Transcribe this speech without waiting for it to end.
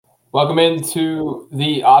Welcome into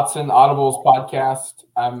the Autzen Audibles podcast.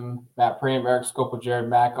 I'm Matt Preem, Eric Scope, Jared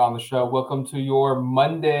Mack on the show. Welcome to your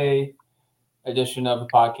Monday edition of the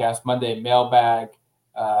podcast, Monday Mailbag.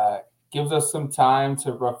 Gives us some time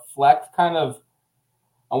to reflect kind of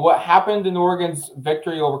on what happened in Oregon's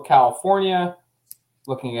victory over California,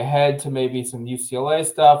 looking ahead to maybe some UCLA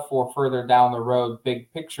stuff or further down the road, big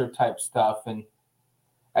picture type stuff. And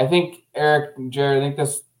I think, Eric and Jared, I think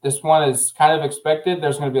this one is kind of expected.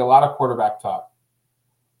 There's going to be a lot of quarterback talk.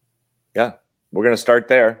 Yeah, we're going to start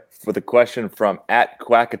there with a question from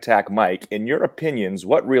 @QuackAttackMike. In your opinions,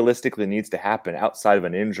 what realistically needs to happen outside of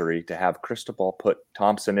an injury to have Cristobal put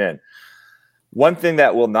Thompson in? One thing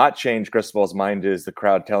that will not change Cristobal's mind is the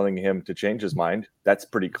crowd telling him to change his mind. That's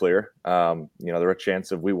pretty clear. There were a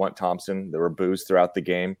chance of we want Thompson. There were boos throughout the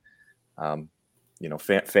game.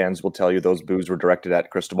 Fans will tell you those boos were directed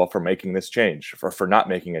at Cristobal for making this change, for not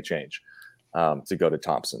making a change to go to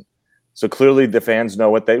Thompson. So clearly the fans know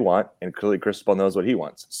what they want, and clearly Cristobal knows what he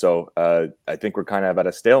wants. So I think we're kind of at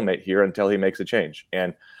a stalemate here until he makes a change.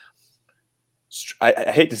 And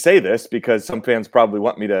I hate to say this because some fans probably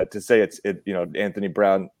want me to say Anthony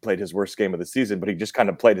Brown played his worst game of the season, but he just kind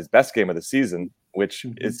of played his best game of the season, which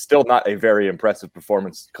is still not a very impressive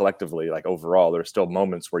performance collectively. Like overall, there are still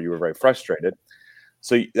moments where you were very frustrated.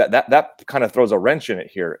 So that kind of throws a wrench in it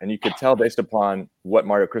here. And you could tell based upon what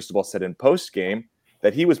Mario Cristobal said in post-game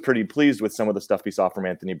that he was pretty pleased with some of the stuff he saw from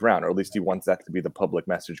Anthony Brown, or at least he wants that to be the public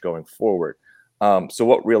message going forward. So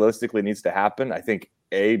what realistically needs to happen? I think,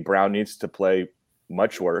 Brown needs to play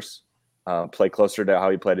much worse, play closer to how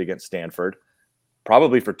he played against Stanford,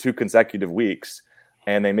 probably for 2 consecutive weeks.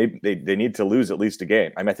 And they need to lose at least a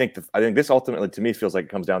game. I think this ultimately, to me, feels like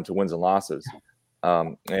it comes down to wins and losses.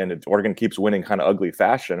 And if Oregon keeps winning kind of ugly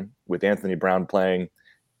fashion with Anthony Brown playing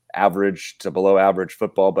average to below average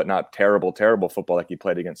football, but not terrible football like he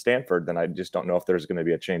played against Stanford, then I just don't know if there's going to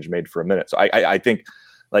be a change made for a minute. So I think,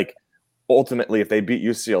 like, ultimately, if they beat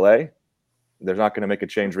UCLA, they're not going to make a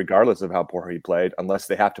change regardless of how poor he played, unless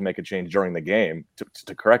they have to make a change during the game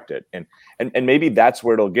to correct it. And maybe that's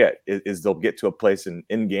where it'll get is they'll get to a place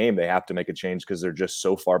in game they have to make a change because they're just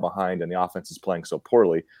so far behind and the offense is playing so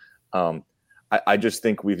poorly. I just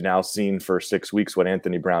think we've now seen for 6 weeks what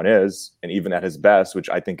Anthony Brown is, and even at his best, which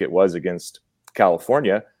I think it was against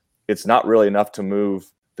California, it's not really enough to move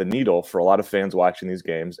the needle for a lot of fans watching these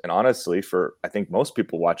games. And honestly, for I think most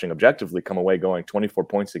people watching objectively come away going 24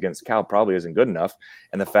 points against Cal probably isn't good enough.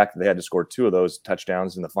 And the fact that they had to score 2 of those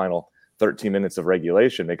touchdowns in the final 13 minutes of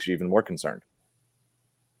regulation makes you even more concerned.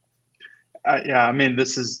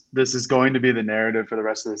 This is going to be the narrative for the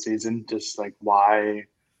rest of the season. Just like why,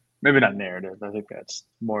 maybe not narrative. I think that's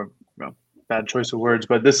more bad choice of words,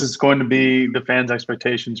 but this is going to be the fans'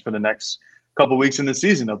 expectations for the next couple weeks in the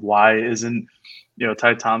season of why isn't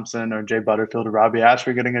Ty Thompson or Jay Butterfield or Robbie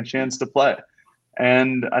Ashford getting a chance to play.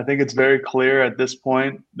 And I think it's very clear at this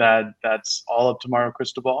point that that's all up to Mario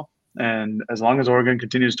Cristobal. And as long as Oregon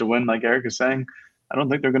continues to win, like Eric is saying, I don't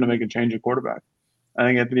think they're going to make a change at quarterback. I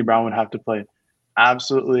think Anthony Brown would have to play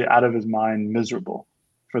absolutely out of his mind miserable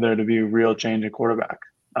for there to be a real change at quarterback.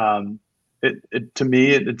 To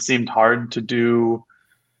me, it seemed hard to do.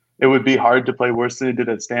 It would be hard to play worse than he did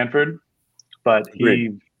at Stanford, but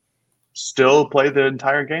he still played the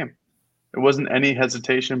entire game. There wasn't any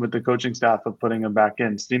hesitation with the coaching staff of putting him back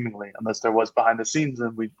in, seemingly, unless there was behind the scenes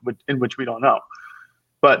in which we don't know.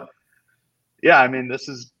 But yeah, even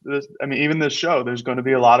this show, there's going to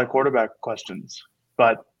be a lot of quarterback questions.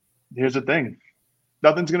 But here's the thing: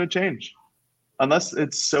 nothing's going to change unless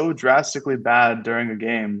it's so drastically bad during a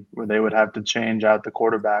game where they would have to change out the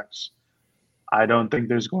quarterbacks. I don't think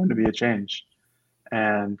there's going to be a change.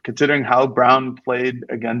 And considering how Brown played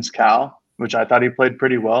against Cal, which I thought he played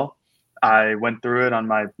pretty well, I went through it on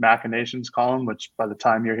my Machinations column, which by the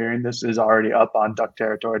time you're hearing this is already up on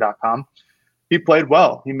duckterritory.com. He played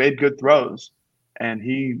well. He made good throws. And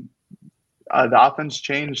the offense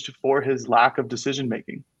changed for his lack of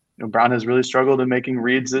decision-making. Brown has really struggled in making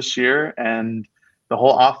reads this year, and the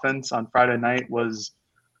whole offense on Friday night was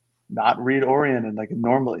not read-oriented like it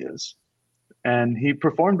normally is. And he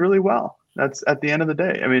performed really well. That's at the end of the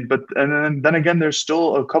day. And then again, there's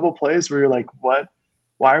still a couple plays where you're like, what?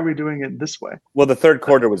 Why are we doing it this way? Well, the third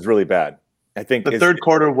quarter was really bad. I think the third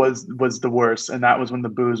quarter was the worst, and that was when the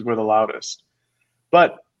boos were the loudest.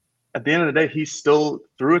 But at the end of the day, he still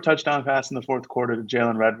threw a touchdown pass in the fourth quarter to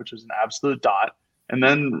Jalen Redd, which was an absolute dot, and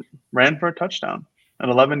then ran for a touchdown, an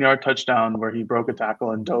 11-yard touchdown where he broke a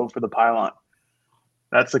tackle and dove for the pylon.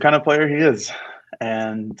 That's the kind of player he is.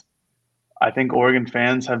 And I think Oregon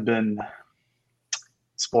fans have been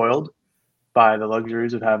spoiled by the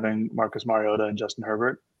luxuries of having Marcus Mariota and Justin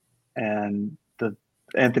Herbert. and the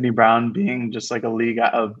Anthony Brown being just like a league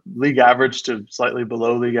average to slightly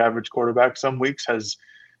below league average quarterback some weeks has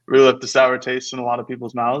really left a sour taste in a lot of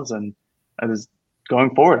people's mouths. And as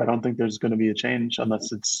going forward, I don't think there's going to be a change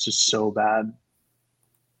unless it's just so bad.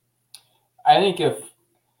 I think if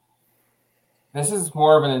this is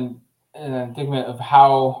more of an indictment of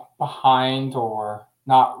how behind or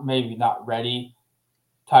maybe not ready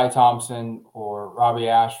Ty Thompson or Robbie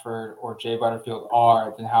Ashford or Jay Butterfield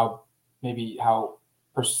are than how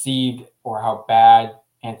perceived or how bad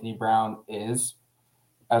Anthony Brown is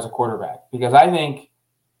as a quarterback. Because I think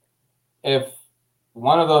if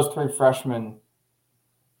one of those three freshmen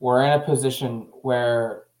were in a position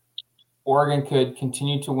where Oregon could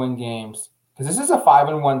continue to win games, because this is a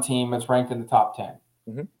 5-1 team that's ranked in the top 10.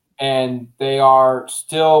 Mm-hmm. And they are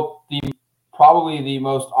still probably the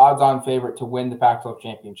most odds-on favorite to win the Pac-12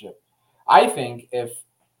 championship. I think if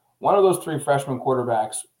one of those three freshman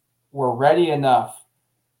quarterbacks were ready enough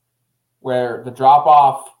where the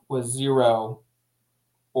drop-off was zero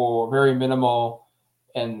or very minimal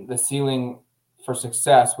and the ceiling for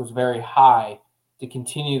success was very high to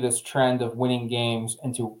continue this trend of winning games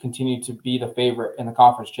and to continue to be the favorite in the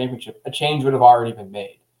conference championship, a change would have already been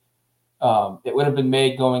made. It would have been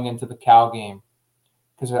made going into the Cal game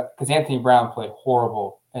because Anthony Brown played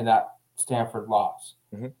horrible in that Stanford loss.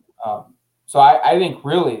 Mm-hmm. So I think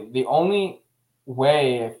really the only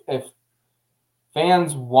way if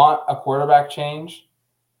fans want a quarterback change,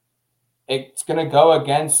 it's going to go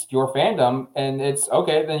against your fandom, and it's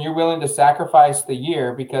okay. Then you're willing to sacrifice the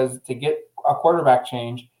year because to get a quarterback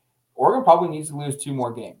change, Oregon probably needs to lose 2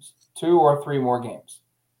 or 3 more games.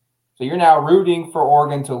 So you're now rooting for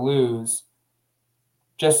Oregon to lose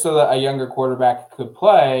just so that a younger quarterback could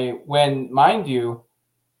play when, mind you,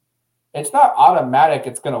 it's not automatic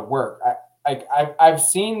it's going to work. I've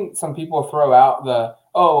seen some people throw out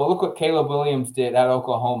look what Caleb Williams did at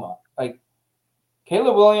Oklahoma. Like,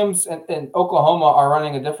 Caleb Williams and Oklahoma are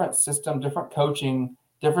running a different system, different coaching,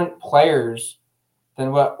 different players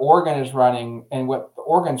than what Oregon is running and what the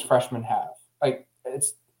Oregon's freshmen have. Like,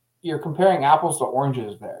 you're comparing apples to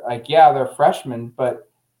oranges there. Like, yeah, they're freshmen, but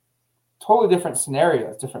totally different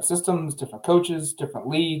scenarios, different systems, different coaches, different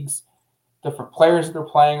leagues, different players that they're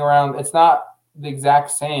playing around. It's not the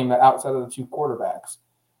exact same outside of the 2 quarterbacks.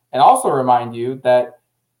 And also remind you that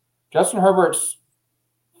Justin Herbert's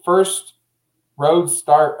first road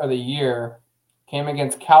start of the year came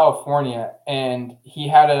against California, and he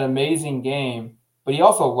had an amazing game, but he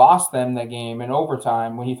also lost them the game in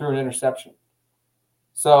overtime when he threw an interception.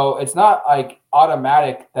 So it's not like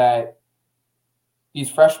automatic that these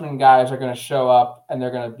freshman guys are going to show up and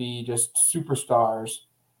they're going to be just superstars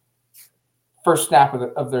first snap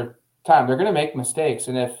of their time. They're going to make mistakes.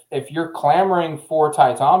 And if you're clamoring for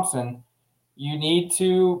Ty Thompson, you need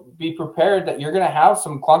to be prepared that you're going to have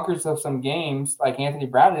some clunkers of some games like Anthony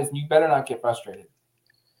Brown is, and you better not get frustrated.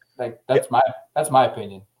 Like, that's my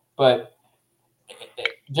opinion. But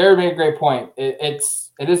Jared made a great point. It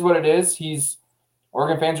is what it is.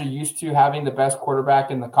 Oregon fans are used to having the best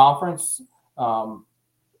quarterback in the conference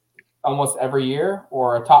almost every year,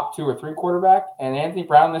 or a top 2 or 3 quarterback. And Anthony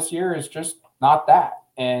Brown this year is just not that.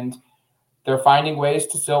 And they're finding ways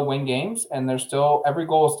to still win games, and every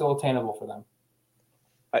goal is still attainable for them.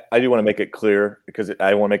 I do want to make it clear because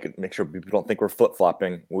I want to make sure people don't think we're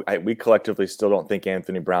flip-flopping. We collectively still don't think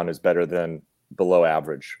Anthony Brown is better than below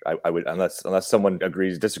average. I would, unless someone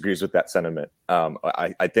disagrees with that sentiment.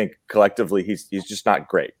 I think collectively he's just not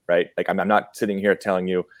great, right? Like, I'm not sitting here telling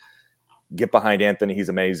you get behind Anthony, he's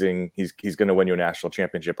amazing, he's going to win you a national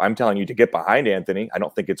championship. I'm telling you to get behind Anthony. I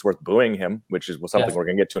don't think it's worth booing him, which is something we're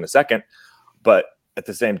going to get to in a second. But at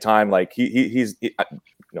the same time, like he's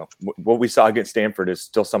what we saw against Stanford is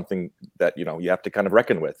still something that you have to kind of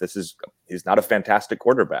reckon with. He's not a fantastic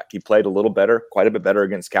quarterback. He played quite a bit better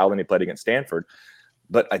against Cal than he played against Stanford.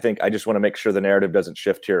 But I just want to make sure the narrative doesn't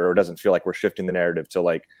shift here, or doesn't feel like we're shifting the narrative to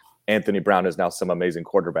like Anthony Brown is now some amazing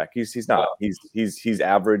quarterback. He's not. He's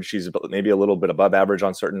average. He's maybe a little bit above average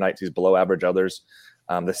on certain nights. He's below average others.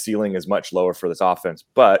 The ceiling is much lower for this offense,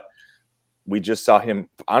 but we just saw him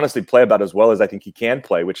honestly play about as well as I think he can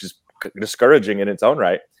play, which is discouraging in its own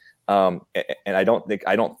right. And I don't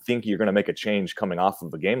think you're going to make a change coming off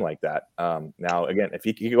of a game like that. Now, again, if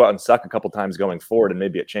he can go out and suck a couple times going forward, and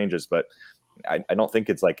maybe it changes, but I don't think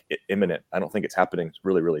it's like imminent. I don't think it's happening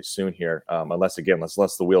really, really soon here, unless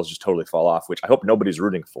the wheels just totally fall off, which I hope nobody's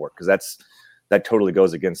rooting for, because that totally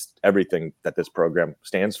goes against everything that this program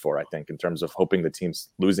stands for. I think in terms of hoping the team's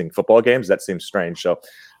losing football games, that seems strange. So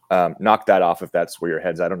knock that off if that's where your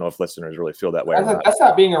head's. I don't know if listeners really feel that way. That's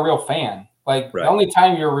not being a real fan. Like, right. The only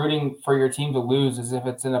time you're rooting for your team to lose is if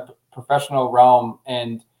it's in a professional realm,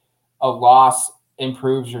 and a loss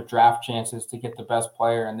improves your draft chances to get the best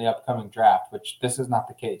player in the upcoming draft, which this is not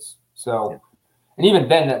the case. So, and even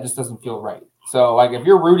then, that just doesn't feel right. So, like, if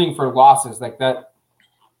you're rooting for losses like that,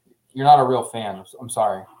 you're not a real fan. I'm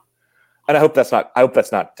sorry. And I hope that's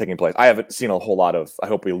not taking place. I haven't seen a whole lot of. I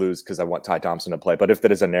hope we lose because I want Ty Thompson to play. But if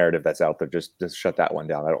that is a narrative that's out there, just shut that one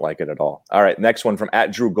down. I don't like it at all. All right, next one from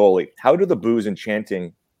 @DrewGoalie. How do the boos and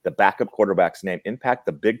chanting the backup quarterback's name impact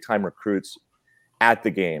the big time recruits at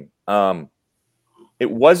the game? It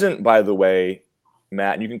wasn't, by the way,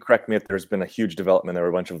 Matt, and you can correct me if there's been a huge development. There were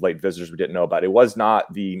a bunch of late visitors we didn't know about. It was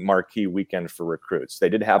not the marquee weekend for recruits. They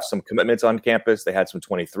did have some commitments on campus. They had some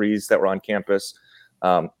 23s that were on campus.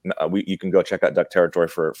 You can go check out Duck Territory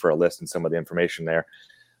for a list and some of the information there.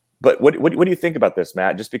 But what do you think about this,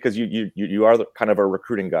 Matt? Just because you are kind of a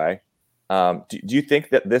recruiting guy, do you think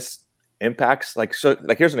that this impacts like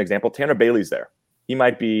here's an example. Tanner Bailey's there. He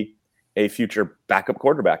might be a future backup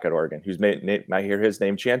quarterback at Oregon who's might hear his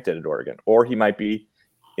name chanted at Oregon, or he might be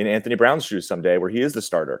in Anthony Brown's shoes someday where he is the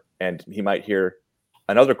starter and he might hear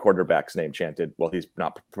another quarterback's name chanted while he's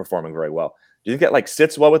not performing very well. Do you think that like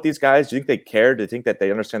sits well with these guys? Do you think they care? Do you think that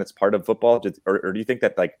they understand it's part of football? Or do you think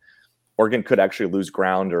that like Oregon could actually lose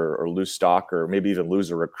ground or lose stock or maybe even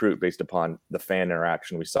lose a recruit based upon the fan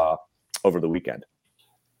interaction we saw over the weekend?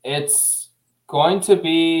 It's going to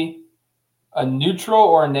be a neutral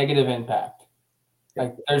or a negative impact.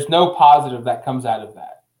 Like there's no positive that comes out of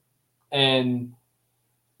that. And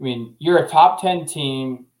I mean, you're a top 10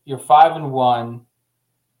 team, you're 5-1,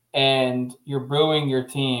 and you're booing your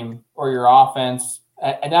team or your offense.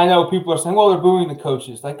 And I know people are saying, well, they're booing the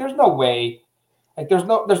coaches. Like there's no way. Like there's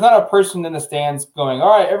not a person in the stands going,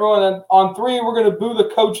 all right, everyone on 3, we're going to boo the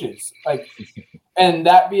coaches. Like, and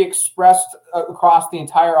that be expressed across the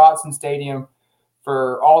entire Autzen Stadium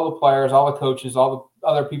for all the players, all the coaches, all the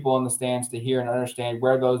other people in the stands to hear and understand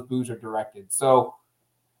where those boos are directed. So,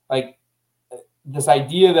 like, this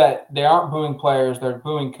idea that they aren't booing players, they're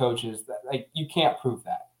booing coaches, that, like, you can't prove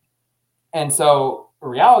that. And so the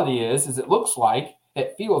reality is it looks like,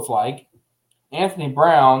 it feels like Anthony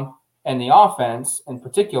Brown and the offense in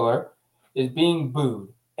particular is being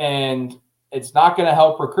booed. And it's not going to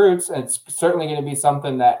help recruits. And it's certainly going to be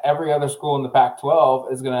something that every other school in the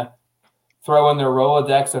Pac-12 is going to throw in their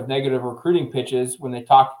Rolodex of negative recruiting pitches when they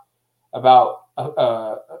talk about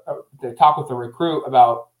they talk with the recruit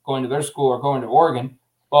about going to their school or going to Oregon.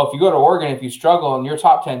 Well, if you go to Oregon, if you struggle and you're a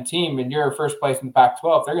top 10 team and you're first place in the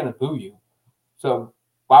Pac-12, they're going to boo you. So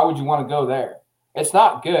why would you want to go there? It's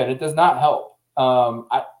not good. It does not help.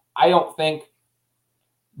 I don't think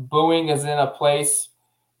booing is in a place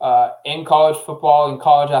in college football and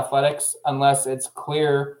college athletics unless it's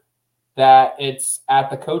clear that it's at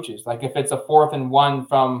the coaches. Like if it's a 4th and 1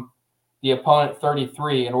 from the opponent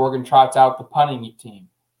 33 and Oregon trots out the punting team,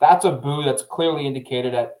 that's a boo that's clearly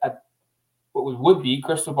indicated at what would be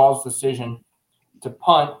Cristobal's decision to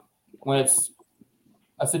punt when it's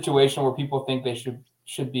a situation where people think they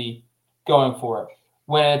should be going for it.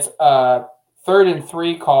 When it's a 3rd and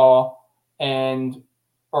 3 call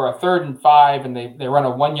or a 3rd and 5 and they run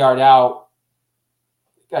a 1 yard out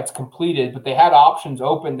that's completed, but they had options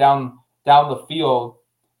open down the field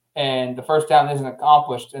and the first down isn't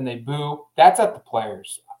accomplished and they boo, that's at the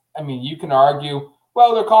players. I mean, you can argue,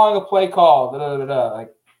 well, they're calling a play call.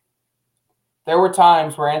 Like there were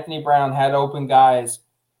times where Anthony Brown had open guys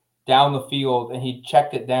down the field and he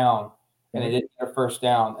checked it down and they didn't get a first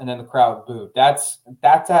down and then the crowd booed. That's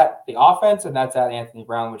at the offense and that's at Anthony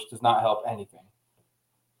Brown, which does not help anything.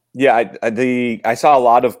 Yeah, I saw a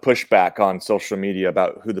lot of pushback on social media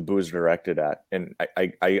about who the boos are directed at, and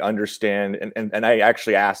I understand. And I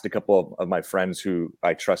actually asked a couple of my friends who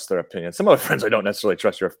I trust their opinion. Some of my friends I don't necessarily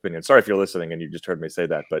trust your opinion. Sorry if you're listening and you just heard me say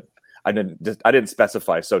that, but I didn't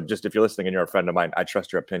specify. So just if you're listening and you're a friend of mine, I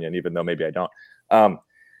trust your opinion, even though maybe I don't.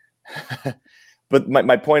 But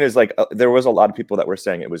my point is like there was a lot of people that were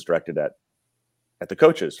saying it was directed at the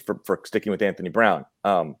coaches for sticking with Anthony Brown.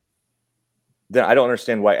 Then I don't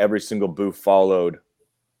understand why every single boo followed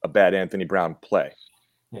a bad Anthony Brown play.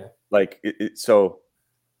 Yeah. Like so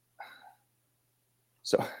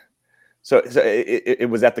it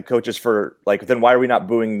was at the coaches for like, then why are we not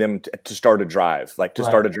booing them to start a drive? Like to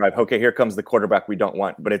start a drive. Okay, here comes the quarterback we don't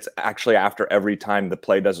want, but it's actually after every time the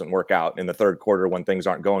play doesn't work out in the third quarter when things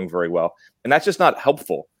aren't going very well. And that's just not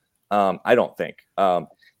helpful. I don't think.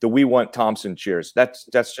 The "we want Thompson" cheers, that's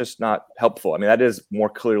just not helpful. I mean, that is more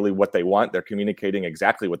clearly what they want. They're communicating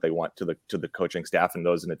exactly what they want to the coaching staff and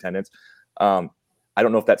those in attendance. I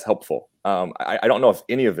don't know if that's helpful. I don't know if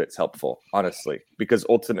any of it's helpful, honestly, because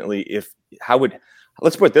ultimately,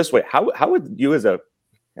 let's put it this way, how would you as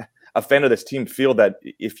a fan of this team feel that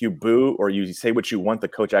if you boo or you say what you want, the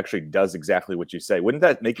coach actually does exactly what you say? Wouldn't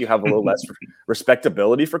that make you have a little less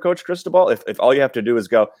respectability for Coach Cristobal? If all you have to do is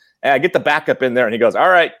go, hey, get the backup in there, and he goes, all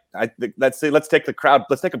right, let's take the crowd.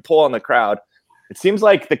 Let's take a poll on the crowd. It seems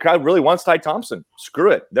like the crowd really wants Ty Thompson.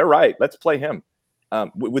 Screw it. They're right. Let's play him.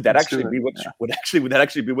 Would that actually be what would that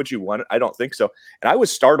actually be what you wanted? I don't think so. And I was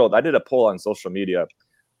startled. I did a poll on social media,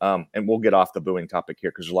 and we'll get off the booing topic here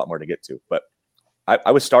because there's a lot more to get to. But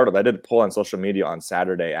I was startled. I did a poll on social media on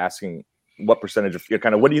Saturday asking what percentage of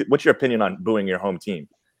what's your opinion on booing your home team?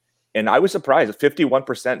 And I was surprised.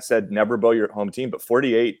 51% said never boo your home team, but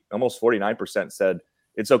 48, almost 49% said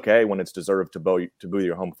it's okay when it's deserved to boo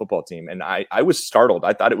your home football team. And I was startled.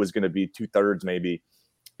 I thought it was going to be 2/3 maybe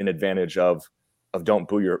in advantage of don't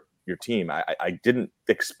boo your team. I didn't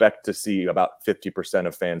expect to see about 50%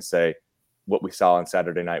 of fans say what we saw on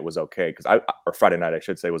Saturday night was okay, or Friday night, I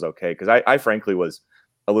should say, was okay. Because I frankly was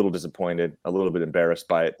a little disappointed, a little bit embarrassed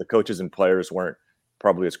by it. The coaches and players weren't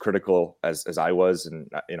probably as critical as I was.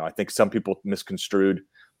 And, I think some people misconstrued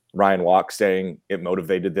Ryan Walk saying it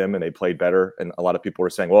motivated them and they played better. And a lot of people were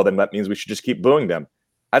saying, well, then that means we should just keep booing them.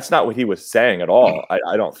 That's not what he was saying at all.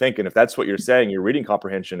 I don't think. And if that's what you're saying, your reading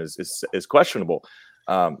comprehension is questionable.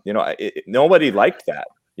 Nobody liked that.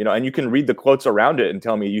 And you can read the quotes around it and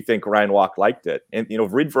tell me you think Ryan Walk liked it. And,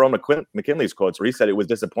 read Verone McKinley's quotes where he said it was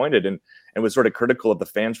disappointed and was sort of critical of the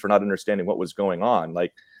fans for not understanding what was going on.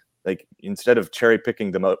 Like instead of cherry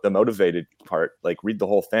picking the motivated part, read the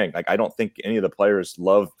whole thing. I don't think any of the players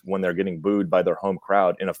love when they're getting booed by their home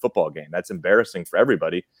crowd in a football game. That's embarrassing for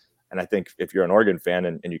everybody. And I think if you're an Oregon fan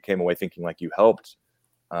and you came away thinking like you helped,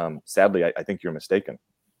 sadly, I think you're mistaken.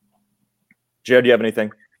 Jared, do you have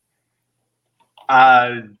anything?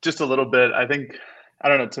 Just a little bit. I think, I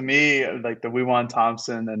don't know, to me, the We Want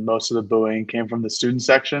Thompson and most of the booing came from the student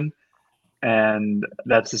section. And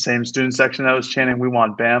that's the same student section that was chanting We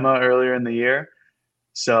Want Bama earlier in the year.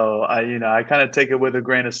 So I kind of take it with a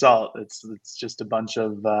grain of salt. It's just a bunch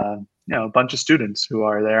of students who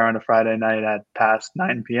are there on a Friday night at past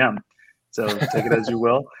 9 p.m. So take it as you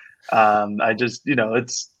will.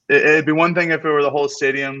 It'd be one thing if it were the whole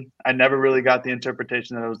stadium. I never really got the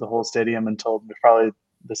interpretation that it was the whole stadium until probably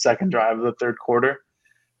the second drive of the third quarter,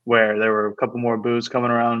 where there were a couple more boos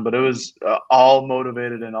coming around, but it was all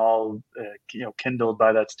motivated and all kindled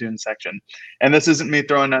by that student section. And this isn't me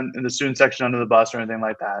throwing the student section under the bus or anything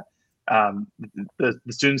like that. The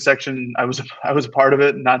student section, I was a part of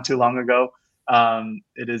it not too long ago.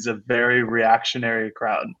 It is a very reactionary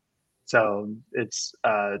crowd. So it's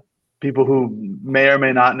people who may or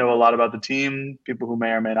may not know a lot about the team, people who may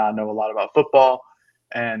or may not know a lot about football,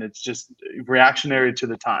 and it's just reactionary to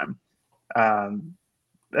the time.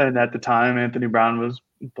 And at the time, Anthony Brown was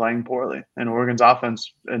playing poorly, and Oregon's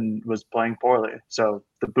offense was playing poorly. So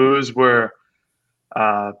the boos were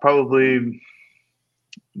probably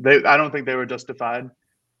I don't think they were justified,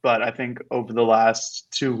 but I think over the last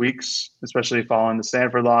 2 weeks, especially following the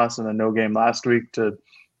Stanford loss and the no game last week, to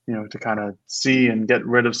kind of see and get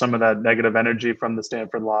rid of some of that negative energy from the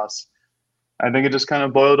Stanford loss, I think it just kind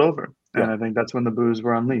of boiled over. Yeah. And I think that's when the boos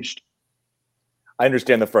were unleashed. I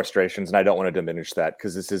understand the frustrations, and I don't want to diminish that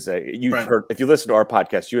because this is Right. heard, if you listen to our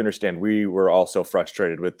podcast, you understand we were also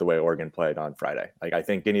frustrated with the way Oregon played on Friday. I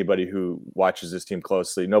think anybody who watches this team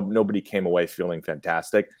closely, nobody came away feeling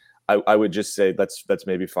fantastic. I would just say that's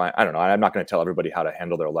maybe fine. I don't know. I'm not going to tell everybody how to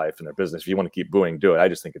handle their life and their business. If you want to keep booing, do it. I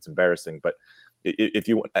just think it's embarrassing. But if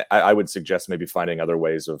you, I would suggest maybe finding other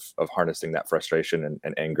ways of harnessing that frustration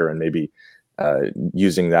and anger, and maybe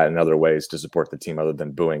using that in other ways to support the team other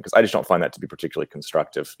than booing, because I just don't find that to be particularly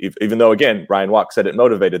constructive, even though, again, Ryan Walk said it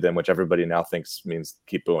motivated them, which everybody now thinks means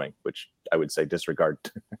keep booing, which I would say disregard.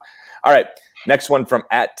 All right, next one from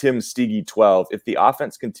 @TimSteege12. If the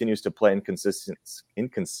offense continues to play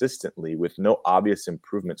inconsistently with no obvious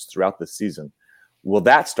improvements throughout the season, will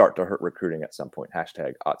that start to hurt recruiting at some point?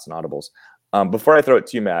 #Odds and Audibles. Before I throw it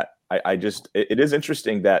to you, Matt, it is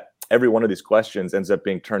interesting that every one of these questions ends up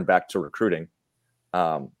being turned back to recruiting.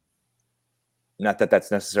 Not that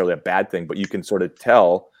that's necessarily a bad thing, but you can sort of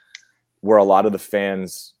tell where a lot of the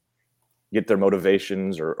fans get their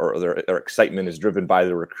motivations or their excitement is driven by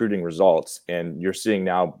the recruiting results. And you're seeing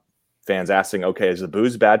now fans asking, okay, is the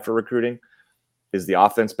booze bad for recruiting? Is the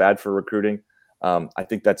offense bad for recruiting? I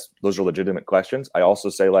think those are legitimate questions. I also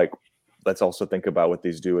say, let's also think about what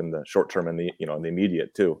these do in the short term and the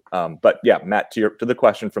immediate too. But yeah, Matt, to the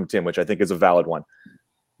question from Tim, which I think is a valid one.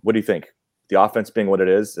 What do you think? The offense being what it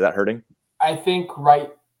is that hurting? I think right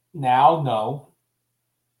now, no.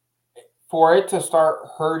 For it to start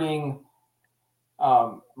hurting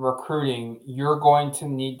recruiting, you're going to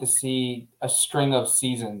need to see a string of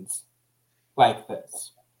seasons like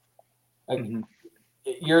this. Like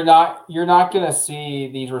you're not going to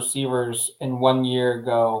see these receivers in 1 year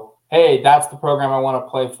go, hey, that's the program I want to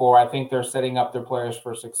play for. I think they're setting up their players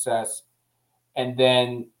for success. And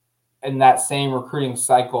then in that same recruiting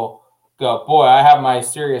cycle, go, boy, I have my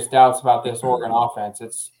serious doubts about this Oregon offense.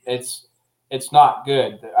 It's not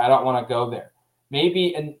good. I don't want to go there.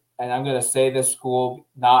 Maybe, and I'm going to say this school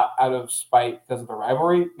not out of spite because of the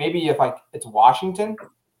rivalry. Maybe if like it's Washington,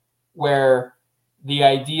 where the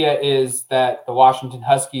idea is that the Washington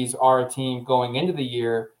Huskies are a team going into the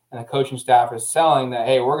year, and the coaching staff is selling that,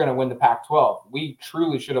 hey, we're going to win the Pac-12. We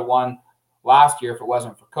truly should have won last year if it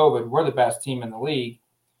wasn't for COVID. We're the best team in the league.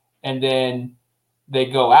 And then they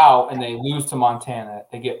go out and they lose to Montana.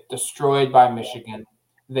 They get destroyed by Michigan.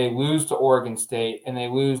 They lose to Oregon State, and they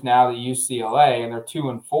lose now to UCLA, and they're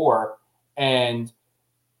 2-4. And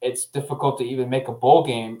it's difficult to even make a bowl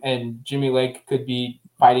game, and Jimmy Lake could be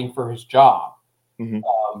fighting for his job.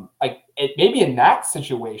 Like it maybe in that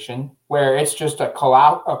situation where it's just a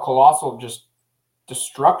colossal just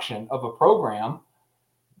destruction of a program,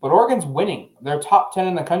 but Oregon's winning. They're top 10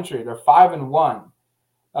 in the country. They're 5-1.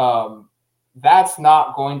 That's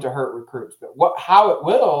not going to hurt recruits. But how it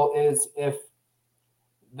will is if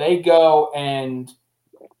they go and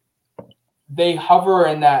they hover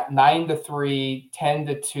in that 9-3,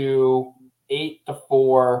 10-2,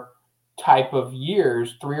 8-4 type of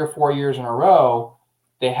years, 3 or 4 years in a row.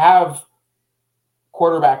 They have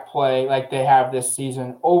quarterback play like they have this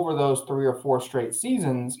season over those 3 or 4 straight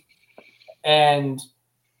seasons. And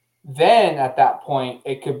then at that point,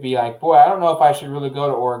 it could be like, boy, I don't know if I should really go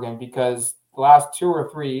to Oregon because the last 2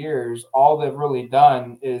 or 3 years, all they've really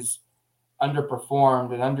done is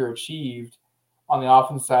underperformed and underachieved on the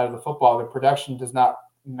offense side of the football. Their production does not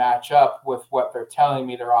match up with what they're telling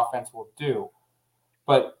me their offense will do.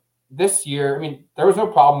 But this year, I mean, there was no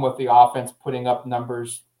problem with the offense putting up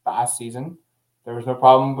numbers last season. There was no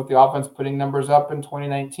problem with the offense putting numbers up in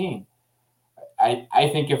 2019. I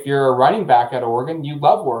think if you're a running back at Oregon, you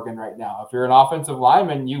love Oregon right now. If you're an offensive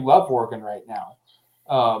lineman, you love Oregon right now.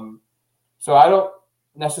 So I don't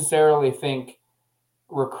necessarily think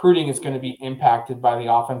recruiting is going to be impacted by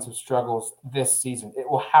the offensive struggles this season. It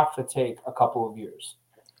will have to take a couple of years.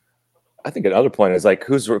 I think another point is like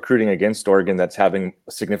who's recruiting against Oregon that's having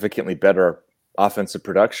significantly better offensive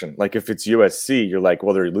production. Like if it's USC, you're like,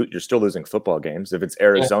 well, you're still losing football games. If it's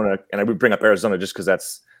Arizona, and I would bring up Arizona just because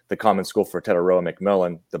that's the common school for Tetaroa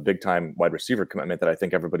McMillan, the big time wide receiver commitment that I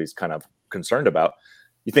think everybody's kind of concerned about.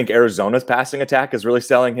 You think Arizona's passing attack is really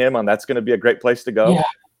selling him on that's going to be a great place to go? Yeah.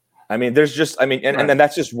 I mean, there's just, I mean, and then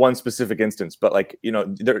that's just one specific instance. But like, you know,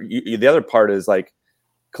 the other part is like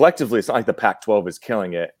collectively, it's not like the Pac-12 is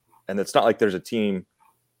killing it. And it's not like there's a team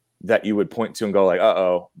that you would point to and go like,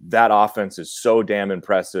 uh-oh, that offense is so damn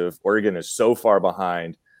impressive. Oregon is so far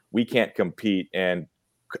behind. We can't compete. And,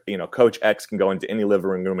 you know, Coach X can go into any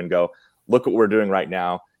living room and go, look what we're doing right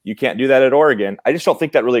now. You can't do that at Oregon. I just don't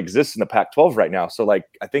think that really exists in the Pac-12 right now. So, like,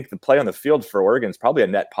 I think the play on the field for Oregon is probably a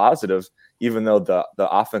net positive, even though the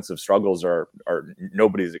offensive struggles are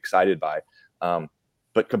nobody's excited by.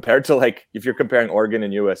 But compared to, like, if you're comparing Oregon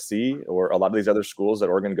and USC or a lot of these other schools that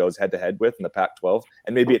Oregon goes head-to-head with in the Pac-12,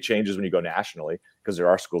 and maybe it changes when you go nationally because there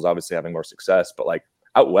are schools obviously having more success. But, like,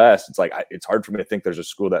 out west, it's like it's hard for me to think there's a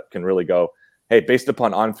school that can really go, hey, based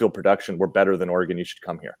upon on-field production, we're better than Oregon. You should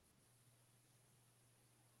come here.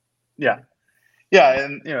 Yeah,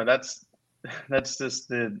 and you know that's just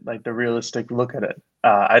the realistic look at it.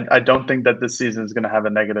 I don't think that this season is going to have a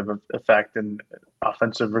negative effect in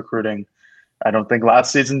offensive recruiting. I don't think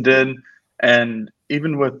last season did, and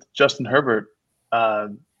even with Justin Herbert, a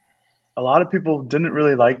lot of people didn't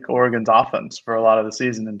really like Oregon's offense for a lot of the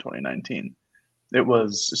season in 2019. It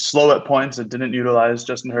was slow at points. It didn't utilize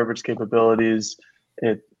Justin Herbert's capabilities.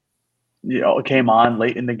 It came on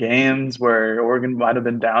late in the games where Oregon might have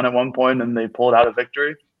been down at one point and they pulled out a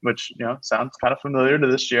victory, which, sounds kind of familiar to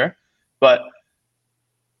this year.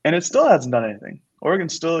 And it still hasn't done anything.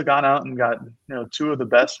 Oregon's still gone out and got, 2 of the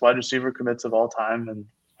best wide receiver commits of all time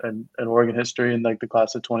in Oregon history in like the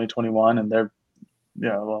class of 2021. And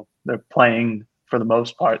they're playing for the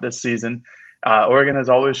most part this season. Oregon has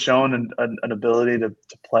always shown an ability to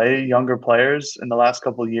play younger players in the last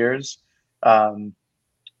couple of years.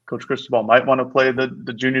 Coach Cristobal might want to play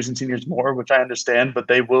the juniors and seniors more, which I understand, but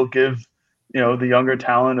they will give, the younger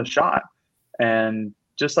talent a shot. And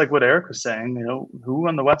just like what Eric was saying, who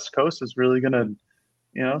on the West Coast is really going to,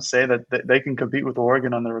 say that they can compete with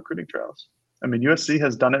Oregon on the recruiting trails? I mean, USC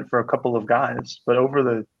has done it for a couple of guys, but over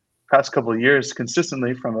the past couple of years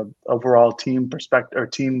consistently from an overall team perspective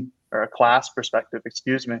or a class perspective,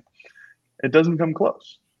 it doesn't come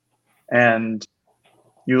close. And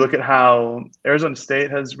you look at how Arizona State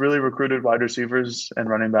has really recruited wide receivers and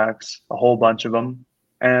running backs, a whole bunch of them.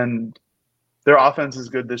 And their offense is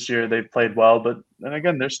good this year. They've played well, but then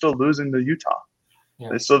again, they're still losing to Utah. Yeah.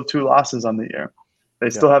 They still have 2 losses on the year. They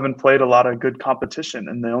still haven't played a lot of good competition.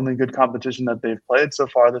 And the only good competition that they've played so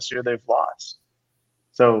far this year, they've lost.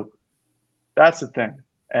 So that's the thing.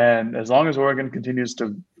 And as long as Oregon continues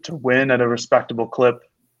to win at a respectable clip,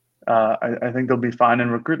 I think they'll be fine in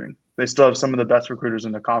recruiting. They still have some of the best recruiters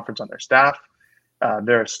in the conference on their staff.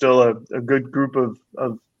 There are still a good group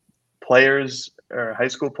of players or high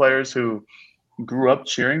school players who grew up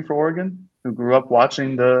cheering for Oregon, who grew up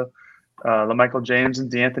watching the Michael James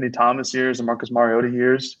and DeAnthony Thomas years and Marcus Mariota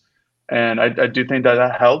years. And I do think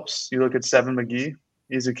that helps. You look at Seven McGee.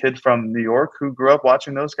 He's a kid from New York who grew up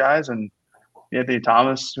watching those guys. And Anthony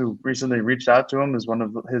Thomas, who recently reached out to him, is one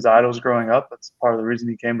of his idols growing up. That's part of the reason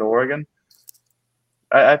he came to Oregon.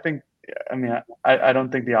 I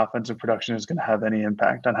don't think the offensive production is going to have any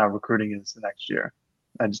impact on how recruiting is the next year.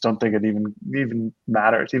 I just don't think it even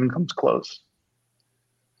matters, even comes close.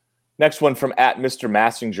 Next one from @Mr.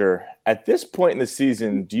 Massinger. At this point in the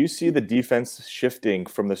season, do you see the defense shifting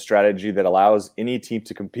from the strategy that allows any team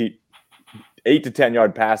to compete 8 to 10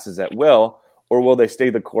 yard passes at will, or will they stay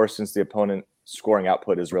the course since the opponent scoring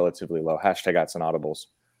output is relatively low? #Outs and Audibles.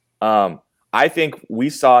 I think we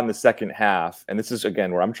saw in the second half, and this is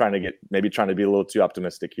again where I'm trying to be a little too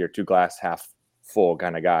optimistic here, 2 glass half full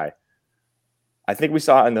kind of guy. I think we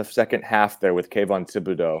saw in the second half there with Kayvon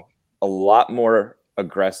Thibodeau a lot more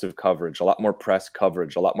aggressive coverage, a lot more press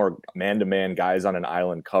coverage, a lot more man-to-man guys on an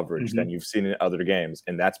island coverage than you've seen in other games.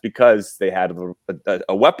 And that's because they had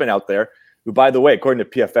a weapon out there who, by the way, according to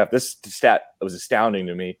PFF, this stat was astounding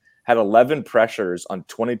to me, had 11 pressures on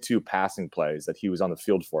 22 passing plays that he was on the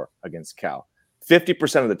field for against Cal.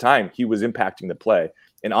 50% of the time, he was impacting the play.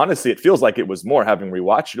 And honestly, it feels like it was more having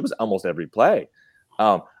rewatched it. It was almost every play.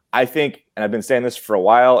 I think, and I've been saying this for a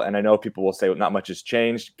while, and I know people will say well, not much has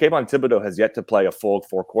changed. Kayvon Thibodeau has yet to play a full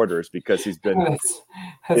 4 quarters because he's been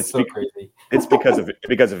that's so crazy. It's because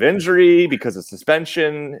of injury, because of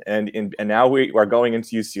suspension, and now we are going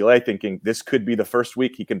into UCLA thinking this could be the first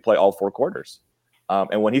week he can play all 4 quarters.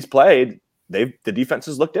 And when he's played, the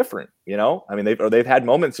defenses look different. I mean, they've had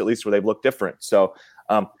moments at least where they've looked different. So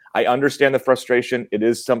I understand the frustration. It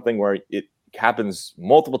is something where it happens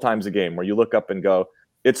multiple times a game where you look up and go,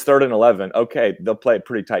 it's 3rd and 11. Okay, they'll play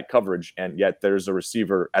pretty tight coverage, and yet there's a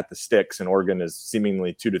receiver at the sticks, and Oregon is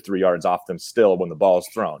seemingly 2 to 3 yards off them still when the ball is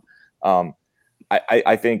thrown.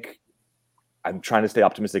 I think I'm trying to stay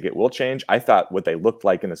optimistic it will change. I thought what they looked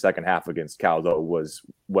like in the second half against Cal, though, was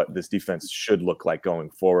what this defense should look like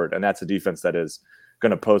going forward, and that's a defense that is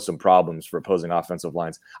going to pose some problems for opposing offensive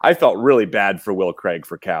lines. I felt really bad for Will Craig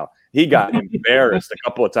for Cal. He got embarrassed a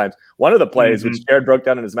couple of times. One of the plays, which Jared broke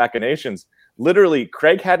down in his machinations, literally,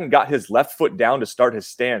 Craig hadn't got his left foot down to start his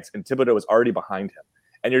stance, and Thibodeau was already behind him.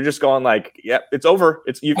 And you're just going like, "Yep, it's over.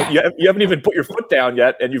 You haven't even put your foot down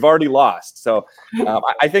yet, and you've already lost." So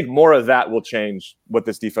I think more of that will change what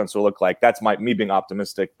this defense will look like. That's me being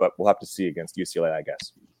optimistic, but we'll have to see against UCLA, I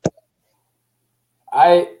guess.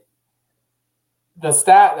 The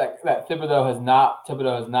stat that Thibodeau has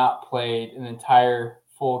not played an entire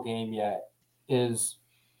full game yet is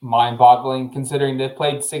mind-boggling, considering they've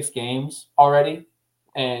played 6 games already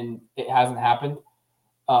and it hasn't happened.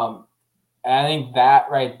 And I think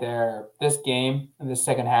that right there, this game in the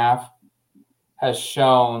second half has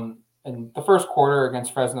shown, in the first quarter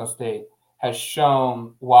against Fresno State, has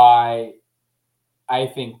shown why I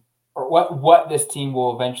think, or what this team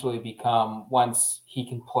will eventually become once he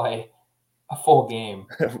can play a full game.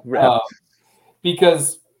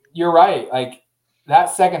 Because you're right, like that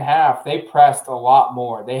second half, they pressed a lot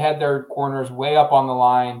more. They had their corners way up on the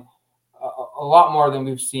line, a lot more than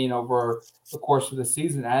we've seen over the course of the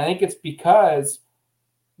season. And I think it's because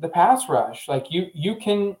the pass rush, like you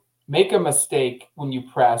can make a mistake when you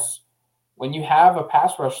press, when you have a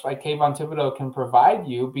pass rush like Kayvon Thibodeau can provide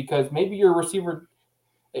you, because maybe your receiver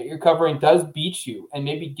that you're covering does beat you and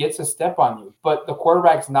maybe gets a step on you, but the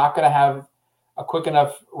quarterback's not going to have a quick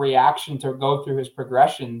enough reaction to go through his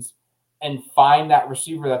progressions and find that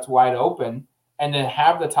receiver that's wide open and then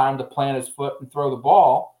have the time to plant his foot and throw the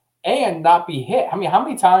ball and not be hit. I mean, how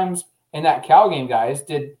many times in that Cal game, guys,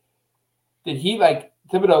 did he, like,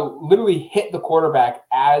 Thibodeau literally hit the quarterback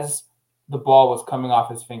as the ball was coming off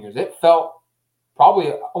his fingers? It felt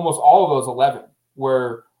probably almost all of those 11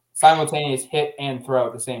 were simultaneous hit and throw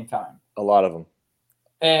at the same time. A lot of them.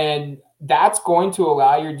 And that's going to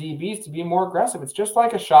allow your DBs to be more aggressive. It's just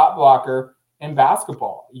like a shot blocker in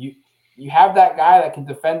basketball. You have that guy that can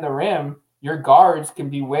defend the rim. Your guards can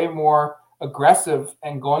be way more aggressive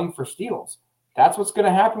and going for steals. That's what's going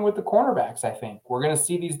to happen with the cornerbacks, I think. We're going to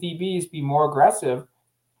see these DBs be more aggressive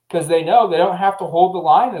because they know they don't have to hold the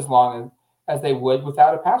line as long as they would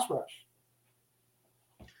without a pass rush.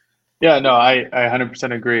 Yeah, no, I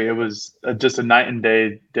 100% agree. It was just a night and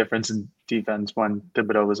day difference in defense when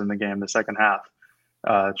Thibodeau was in the game the second half.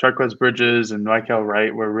 Charquez Bridges and Michael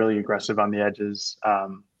Wright were really aggressive on the edges.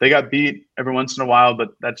 They got beat every once in a while, but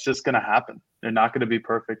that's just going to happen. They're not going to be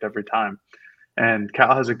perfect every time. And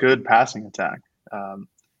Cal has a good passing attack.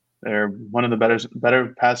 They're one of the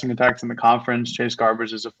better passing attacks in the conference. Chase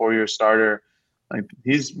Garbers is a 4-year starter. Like,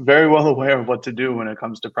 he's very well aware of what to do when it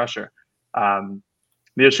comes to pressure.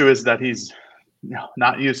 The issue is that he's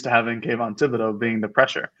not used to having Kayvon Thibodeau being the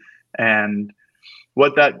pressure. And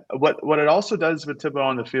what it also does with Thibodeau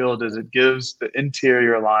on the field is it gives the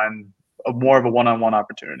interior line more of a one-on-one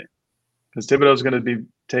opportunity, because Thibodeau is going to be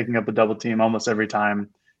taking up a double team almost every time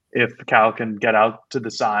if Cal can get out to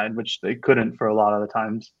the side, which they couldn't for a lot of the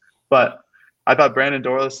times. But I thought Brandon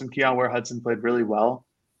Dorlus and Keon Ware-Hudson played really well.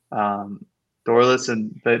 Dorlus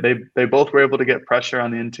and they both were able to get pressure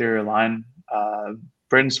on the interior line.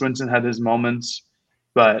 Braden Swinson had his moments,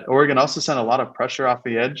 but Oregon also sent a lot of pressure off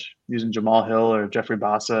the edge using Jamal Hill or Jeffrey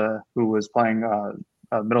Bassa, who was playing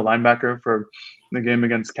a middle linebacker for the game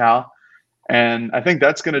against Cal. And I think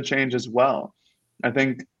that's going to change as well. I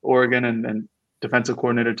think Oregon and defensive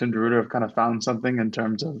coordinator Tim DeRuyter have kind of found something in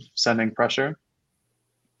terms of sending pressure.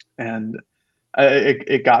 And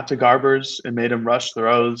it got to Garbers. It made him rush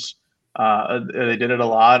throws. They did it a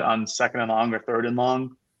lot on 2nd and long or 3rd and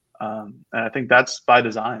long. And I think that's by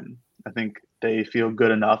design. I think they feel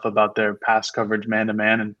good enough about their pass coverage,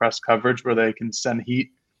 man-to-man and press coverage, where they can send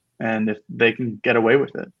heat, and if they can get away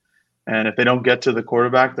with it. And if they don't get to the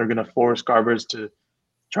quarterback, they're going to force Garbers to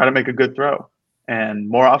try to make a good throw. And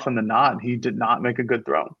more often than not, he did not make a good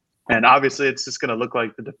throw. And obviously, it's just going to look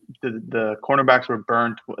like the cornerbacks were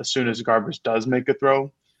burnt as soon as Garbers does make a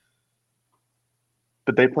throw.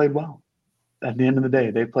 But they played well. At the end of the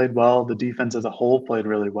day, they played well. The defense as a whole played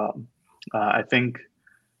really well. I think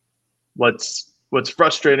what's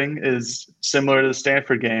frustrating is similar to the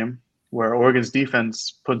Stanford game, where Oregon's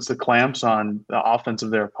defense puts the clamps on the offense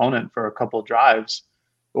of their opponent for a couple of drives.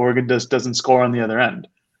 Oregon just doesn't score on the other end.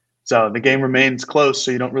 So the game remains close,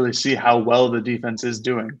 so you don't really see how well the defense is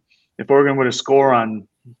doing. If Oregon were to score on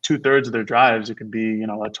 2/3 of their drives, it could be, a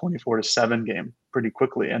 24-7 game pretty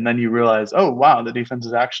quickly. And then you realize, oh, wow, the defense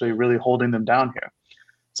is actually really holding them down here.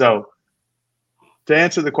 So to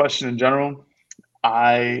answer the question in general,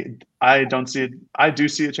 I do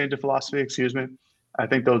see a change of philosophy, I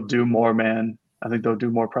think they'll do more man. I think they'll do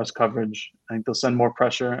more press coverage. I think they'll send more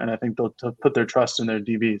pressure, and I think they'll put their trust in their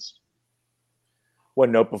DBs.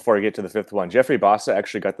 One note before I get to the fifth one. Jeffrey Bassa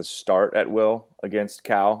actually got the start at will against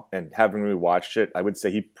Cal, and having rewatched it, I would say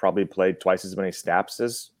he probably played twice as many snaps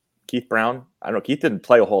as Keith Brown. I don't know. Keith didn't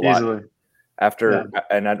play a whole lot after,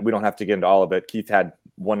 and we don't have to get into all of it. Keith had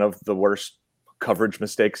one of the worst coverage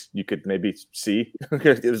mistakes you could maybe see.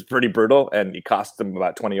 It was pretty brutal, and he cost them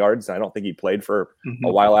about 20 yards. And I don't think he played for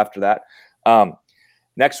a while after that.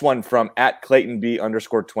 Next one from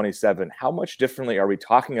 @ClaytonB_27. How much differently are we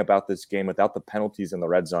talking about this game without the penalties in the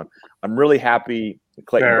red zone? I'm really happy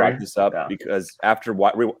Clayton brought this up because after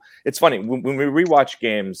it's funny when we rewatch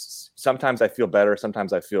games, sometimes I feel better,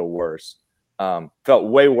 sometimes I feel worse. Felt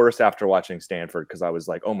way worse after watching Stanford because I was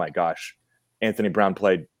like, oh my gosh, Anthony Brown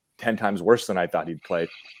played 10 times worse than I thought he'd played.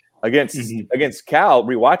 Against Cal,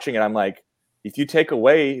 rewatching it, I'm like, if you take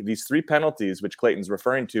away these 3 penalties, which Clayton's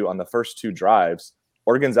referring to on the first 2 drives,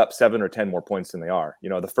 Oregon's up 7 or 10 more points than they are.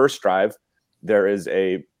 The first drive, there is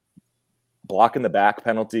a block in the back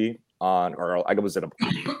penalty on, or I was it a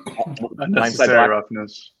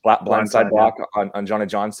blindside block on Johnny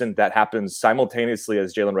Johnson. That happens simultaneously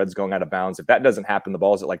as Jalen Red's going out of bounds. If that doesn't happen, the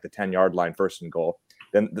ball's at like the 10-yard line, 1st and goal.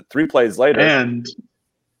 Then the 3 plays later,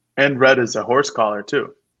 and Red is a horse collar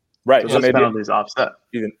too. Right, so maybe penalties offset.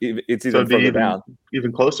 It's even further down,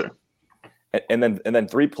 even closer. And then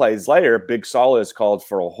 3 plays later, Big Saul is called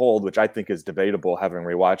for a hold, which I think is debatable. Having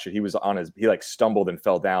rewatched it, he like stumbled and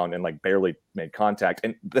fell down and like barely made contact.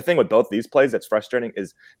 And the thing with both these plays that's frustrating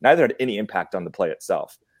is neither had any impact on the play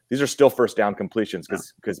itself. These are still first down completions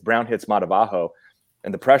because Brown hits Matavaho,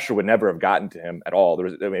 and the pressure would never have gotten to him at all.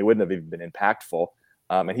 It wouldn't have even been impactful,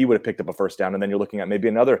 and he would have picked up a first down. And then you're looking at maybe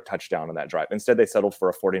another touchdown on that drive. Instead, they settled for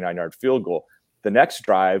a 49-yard field goal. The next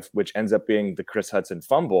drive, which ends up being the Chris Hudson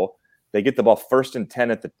fumble, They get the ball 1st and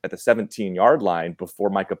 10 at the 17-yard line before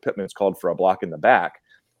Micah Pittman's called for a block in the back,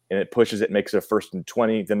 and it pushes it, makes it a 1st and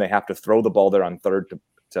 20. Then they have to throw the ball there on 3rd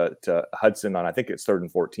to Hudson on, I think it's 3rd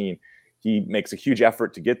and 14. He makes a huge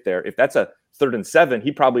effort to get there. If that's a 3rd and 7,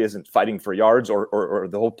 he probably isn't fighting for yards, or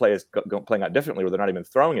the whole play is playing out differently, where they're not even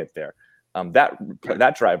throwing it there.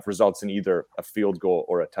 That drive results in either a field goal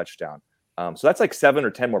or a touchdown. So that's like 7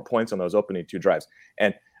 or 10 more points on those opening 2 drives.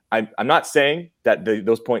 And I'm not saying that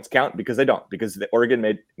those points count, because they don't, because Oregon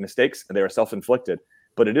made mistakes and they were self-inflicted.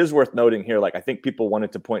 But it is worth noting here, like, I think people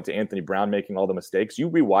wanted to point to Anthony Brown making all the mistakes. You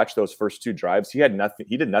rewatch those first 2 drives, he did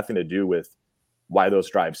nothing to do with why those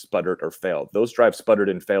drives sputtered or failed. Those drives sputtered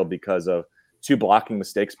and failed because of 2 blocking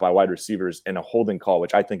mistakes by wide receivers and a holding call,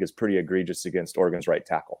 which I think is pretty egregious against Oregon's right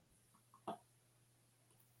tackle.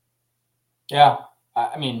 Yeah,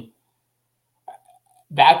 I mean,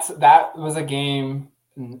 that was a game,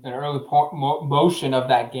 an early motion of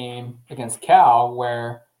that game against Cal,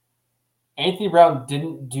 where Anthony Brown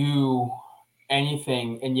didn't do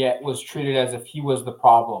anything and yet was treated as if he was the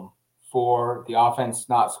problem for the offense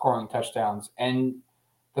not scoring touchdowns. And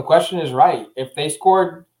the question is right. If they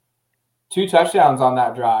scored 2 touchdowns on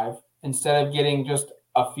that drive instead of getting just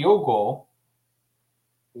a field goal,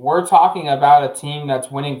 we're talking about a team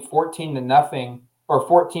that's winning 14-0 or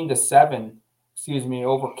 14-7,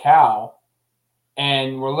 over Cal.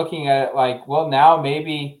 And we're looking at it like, well, now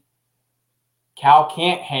maybe Cal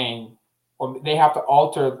can't hang, or they have to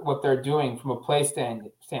alter what they're doing from a play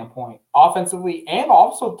standpoint, offensively and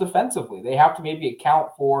also defensively. They have to maybe account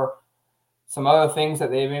for some other things that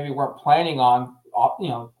they maybe weren't planning on,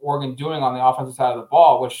 Oregon doing on the offensive side of the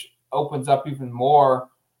ball, which opens up even more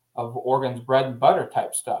of Oregon's bread and butter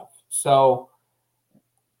type stuff. So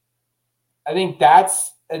I think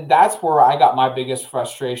that's where I got my biggest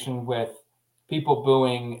frustration with people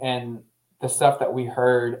booing and the stuff that we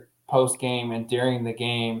heard post game and during the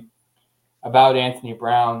game about Anthony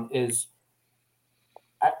Brown. Is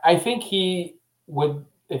I think he would,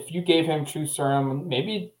 if you gave him true serum,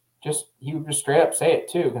 maybe he would just straight up say it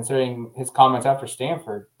too, considering his comments after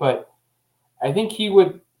Stanford. But I think he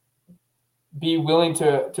would be willing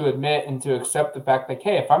to admit and to accept the fact that,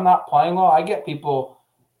 hey, if I'm not playing well, I get people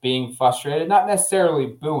being frustrated, not necessarily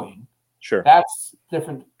booing. Sure. That's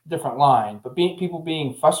different line, but people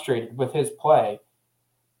being frustrated with his play.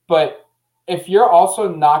 But if you're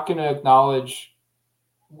also not going to acknowledge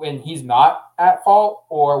when he's not at fault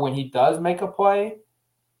or when he does make a play,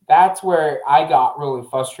 that's where I got really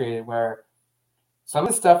frustrated, where some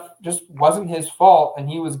of the stuff just wasn't his fault and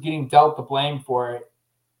he was getting dealt the blame for it.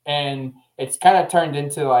 And it's kind of turned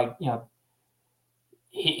into like,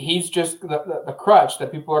 he's just the crutch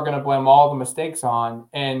that people are going to blame all the mistakes on.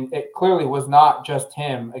 And it clearly was not just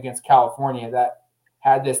him against California that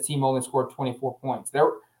had this team only scored 24 points. There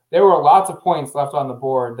were lots of points left on the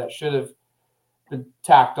board that should have been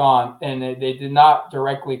tacked on, and they did not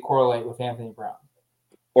directly correlate with Anthony Brown.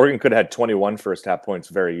 Oregon could have had 21 first half points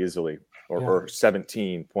very easily, or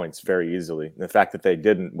 17 points very easily. And the fact that they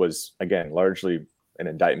didn't was, again, largely an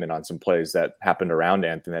indictment on some plays that happened around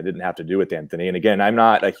Anthony that didn't have to do with Anthony. And again,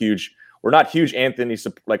 we're not huge Anthony,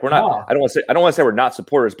 like we're not, no. I don't want to say we're not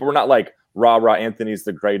supporters, but we're not like rah, Anthony's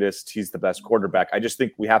the greatest, he's the best quarterback. I just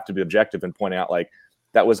think we have to be objective and point out, like,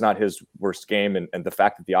 that was not his worst game. And the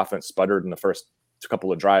fact that the offense sputtered in the first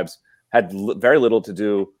couple of drives had very little to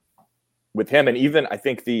do with him. And even I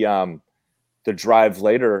think the drive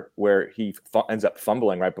later where he ends up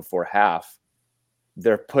fumbling right before half,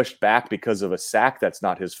 they're pushed back because of a sack that's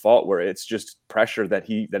not his fault, where it's just pressure that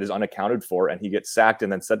is unaccounted for, and he gets sacked,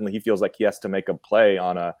 and then suddenly he feels like he has to make a play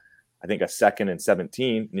on a 2nd and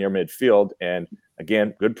 17 near midfield. And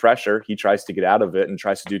again, good pressure. He tries to get out of it and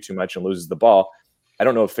tries to do too much and loses the ball. I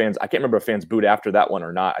don't know if I can't remember if fans booed after that one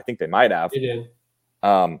or not. I think they might have. They did.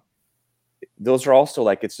 Those are also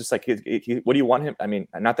like, it's just like, what do you want him? I mean,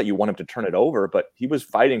 not that you want him to turn it over, but he was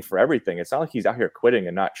fighting for everything. It's not like he's out here quitting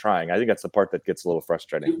and not trying. I think that's the part that gets a little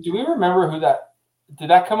frustrating. Do we remember did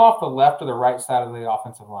that come off the left or the right side of the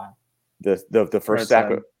offensive line? The first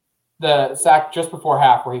sack. The sack just before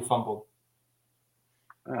half where he fumbled.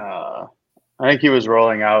 I think he was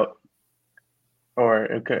rolling out,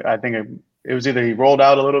 or I think it was either he rolled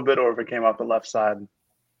out a little bit or if it came off the left side.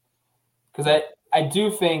 Because I do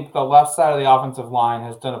think the left side of the offensive line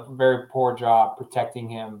has done a very poor job protecting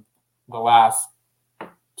him the last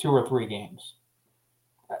 2 or 3 games.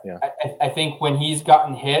 Yeah. I think when he's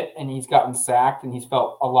gotten hit and he's gotten sacked and he's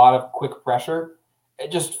felt a lot of quick pressure,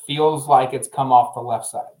 it just feels like it's come off the left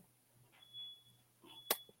side.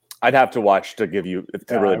 I'd have to watch to give you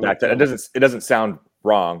really back that. It doesn't sound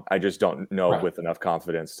wrong. I just don't know with enough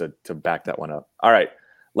confidence to back that one up. All right.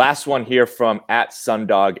 Last one here from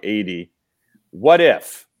 @Sundog80. What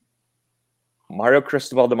if Mario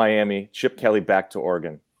Cristobal to Miami, Chip Kelly back to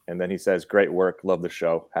Oregon? And then he says, "Great work, love the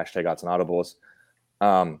show." #OttsandAudibles.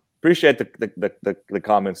 Appreciate the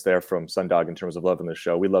comments there from Sundog in terms of loving the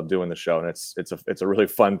show. We love doing the show, and it's a really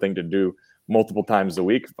fun thing to do multiple times a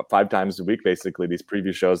week, 5 times a week, basically, these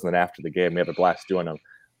preview shows, and then after the game, we have a blast doing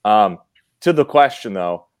them. To the question,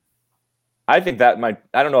 though, I think I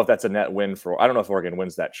don't know if that's a net win I don't know if Oregon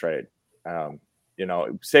wins that trade.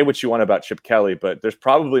 Say what you want about Chip Kelly, but there's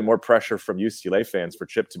probably more pressure from UCLA fans for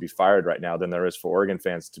Chip to be fired right now than there is for Oregon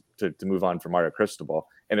fans to move on from Mario Cristobal.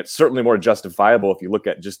 And it's certainly more justifiable if you look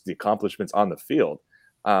at just the accomplishments on the field.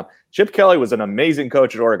 Chip Kelly was an amazing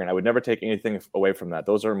coach at Oregon. I would never take anything away from that.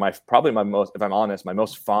 Those are probably my most, if I'm honest, my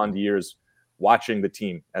most fond years watching the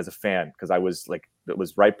team as a fan, because it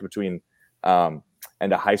was right between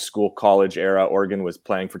and a high school college era. Oregon was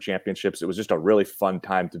playing for championships. It was just a really fun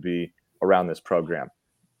time to be around this program.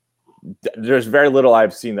 There's very little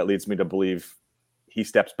I've seen that leads me to believe he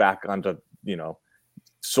steps back onto,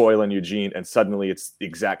 soil in Eugene and suddenly it's the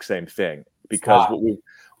exact same thing, because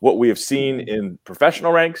what we have seen in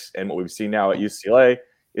professional ranks and what we've seen now at UCLA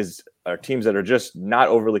are teams that are just not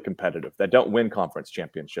overly competitive, that don't win conference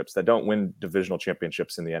championships, that don't win divisional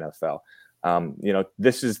championships in the NFL.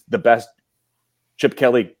 This is the best Chip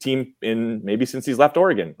Kelly team in maybe since he's left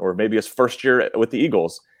Oregon, or maybe his first year with the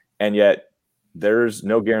Eagles. And yet there's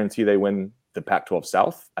no guarantee they win the Pac-12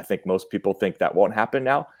 South. I think most people think that won't happen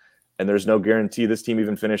now. And there's no guarantee this team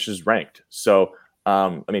even finishes ranked. So,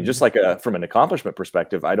 just like from an accomplishment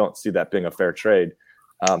perspective, I don't see that being a fair trade.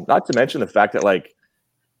 Not to mention the fact that,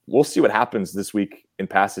 we'll see what happens this week in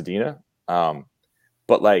Pasadena.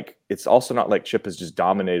 But, it's also not like Chip has just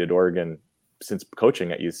dominated Oregon since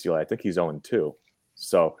coaching at UCLA. I think he's 0-2.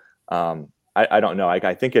 So, I don't know.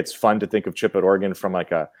 I think it's fun to think of Chip at Oregon from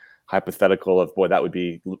a hypothetical of, boy, that would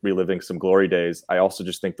be reliving some glory days. I also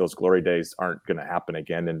just think those glory days aren't going to happen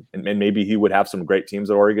again. And maybe he would have some great teams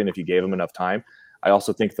at Oregon if you gave him enough time. I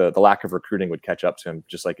also think the lack of recruiting would catch up to him,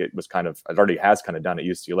 just like it already has kind of done at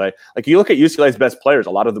UCLA. You look at UCLA's best players,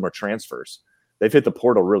 a lot of them are transfers. They've hit the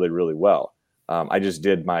portal really, really well. I just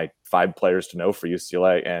did my 5 players to know for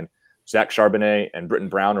UCLA, and Zach Charbonnet and Britton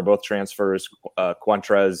Brown are both transfers.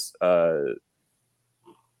 Quantrez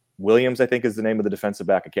Williams, I think, is the name of the defensive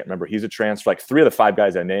back. I can't remember. He's a transfer. 3 of the 5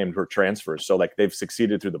 guys I named were transfers. So they've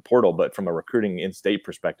succeeded through the portal, but from a recruiting in-state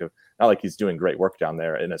perspective, not like he's doing great work down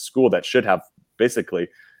there in a school that should have basically,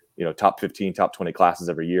 top 15, top 20 classes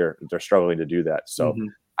every year. They're struggling to do that. So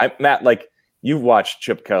Matt, you've watched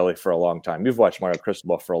Chip Kelly for a long time. You've watched Mario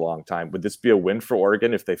Cristobal for a long time. Would this be a win for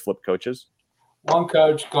Oregon if they flip coaches? One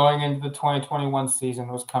coach going into the 2021 season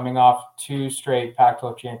was coming off 2 straight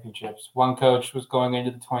Pac-12 championships. One coach was going into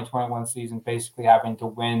the 2021 season basically having to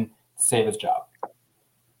win to save his job.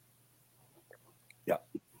 Yeah.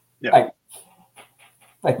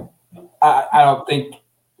 I don't think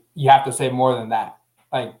you have to say more than that.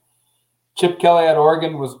 Chip Kelly at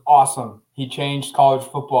Oregon was awesome. He changed college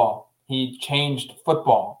football. He changed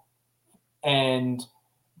football. And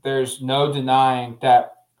there's no denying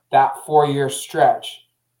that 4-year stretch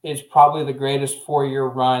is probably the greatest 4-year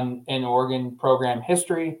run in Oregon program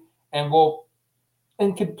history, and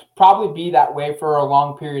could probably be that way for a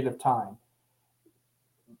long period of time.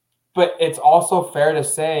 But it's also fair to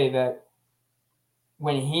say that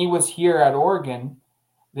when he was here at Oregon,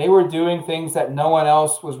 they were doing things that no one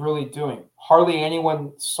else was really doing. Hardly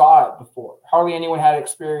anyone saw it before. Hardly anyone had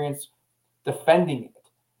experience defending it.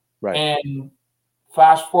 Right. And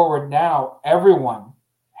flash forward now, everyone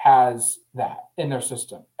has that in their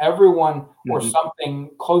system. Everyone or something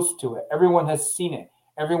close to it. Everyone has seen it.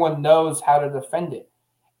 Everyone knows how to defend it.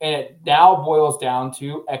 And it now boils down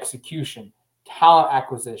to execution, talent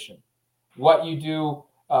acquisition, what you do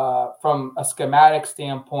from a schematic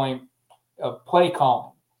standpoint of play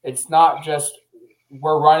calling. It's not just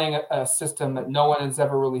we're running a system that no one has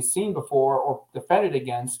ever really seen before or defended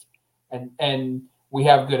against, and we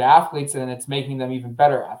have good athletes, and it's making them even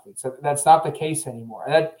better athletes. That's not the case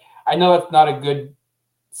anymore. I know that's not a good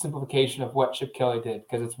simplification of what Chip Kelly did,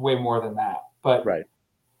 because it's way more than that. But right.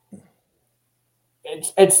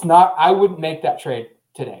 It's not. I wouldn't make that trade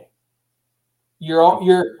today. You're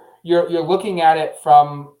looking at it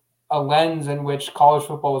from a lens in which college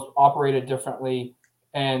football was operated differently,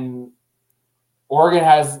 and Oregon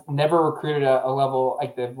has never recruited a level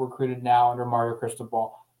like they've recruited now under Mario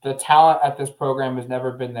Cristobal. The talent at this program has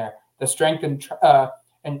never been there. The strength and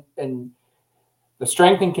the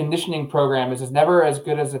strength and conditioning program is never as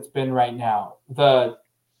good as it's been right now. The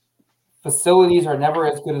facilities are never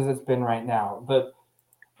as good as it's been right now.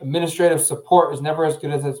 administrative support is never as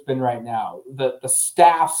good as it's been right now. The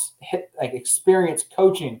staff's experience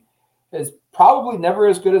coaching is probably never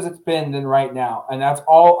as good as it's been than right now. And that's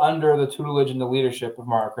all under the tutelage and the leadership of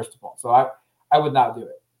Mario Cristobal. So I would not do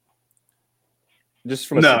it. Just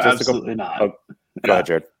from a statistical, absolutely not. Oh, go ahead,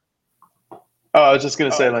 Jared. Oh, I was just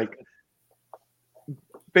going to say,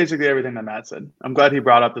 basically everything that Matt said. I'm glad he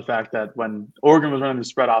brought up the fact that when Oregon was running the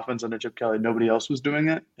spread offense under Chip Kelly, nobody else was doing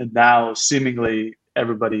it. And now seemingly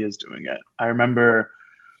everybody is doing it. I remember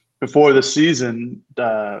before the season,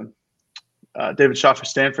 David Shaw for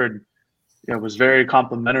Stanford was very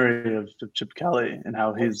complimentary of Chip Kelly and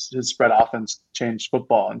how his spread offense changed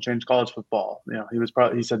football and changed college football.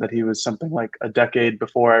 He said that he was something like a decade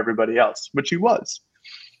before everybody else, which he was.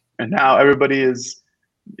 And now everybody is,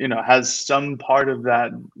 has some part of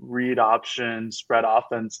that read option spread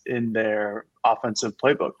offense in their offensive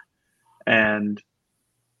playbook. And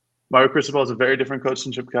Mario Cristobal is a very different coach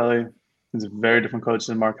than Chip Kelly. He's a very different coach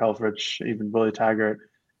than Mark Helfrich, even Willie Taggart.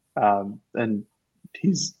 And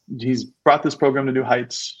he's brought this program to new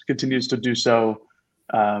heights, continues to do so.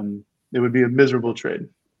 It would be a miserable trade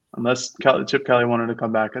unless Chip Kelly wanted to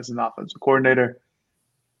come back as an offensive coordinator.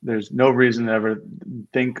 There's no reason to ever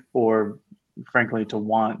think or, frankly, to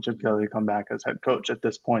want Chip Kelly to come back as head coach at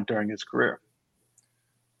this point during his career.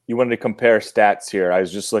 You wanted to compare stats here. I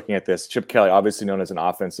was just looking at this. Chip Kelly, obviously known as an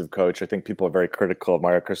offensive coach. I think people are very critical of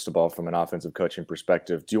Mario Cristobal from an offensive coaching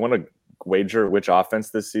perspective. Do you want to wager which offense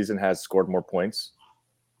this season has scored more points?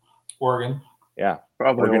 Oregon. Yeah.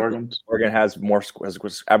 Probably Oregon. Oregon has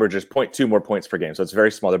averages 0.2 more points per game. So it's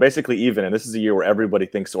very small. They're basically even. And this is a year where everybody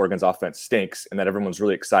thinks Oregon's offense stinks and that everyone's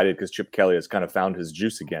really excited because Chip Kelly has kind of found his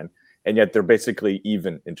juice again. And yet they're basically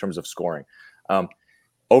even in terms of scoring.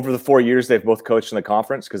 Over the 4 years, they've both coached in the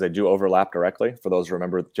conference because they do overlap directly. For those who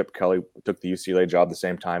remember, Chip Kelly took the UCLA job the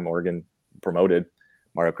same time Oregon promoted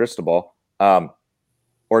Mario Cristobal.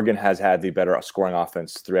 Oregon has had the better scoring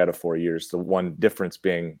offense 3 out of 4 years. The one difference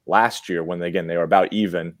being last year when, they were about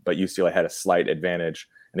even, but UCLA had a slight advantage.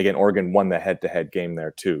 And again, Oregon won the head-to-head game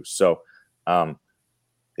there too. So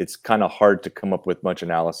it's kind of hard to come up with much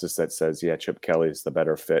analysis that says, yeah, Chip Kelly is the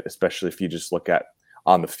better fit, especially if you just look at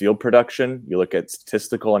on the field production, you look at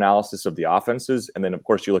statistical analysis of the offenses, and then, of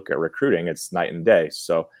course, you look at recruiting. It's night and day.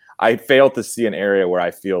 So I fail to see an area where I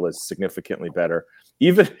feel is significantly better.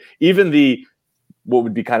 Even the what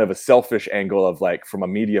would be kind of a selfish angle of from a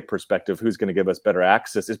media perspective, who's going to give us better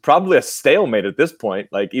access is probably a stalemate at this point.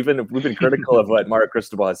 Even if we've been critical of what Mario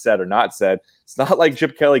Cristobal has said or not said, it's not like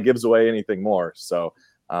Chip Kelly gives away anything more. So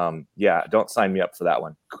don't sign me up for that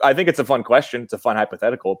one. I think it's a fun question. It's a fun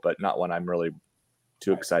hypothetical, but not one I'm really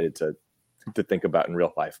too excited to think about in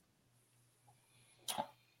real life.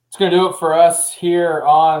 It's going to do it for us here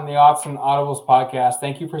on the Odds and Audibles podcast.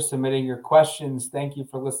 Thank you for submitting your questions. Thank you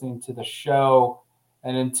for listening to the show.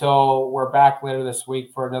 And until we're back later this week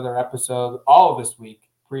for another episode, all of this week,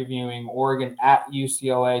 previewing Oregon at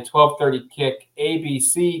UCLA, 12:30 kick,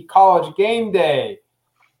 ABC, College Game Day.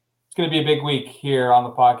 It's going to be a big week here on the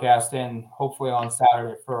podcast and hopefully on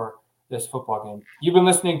Saturday for this football game. You've been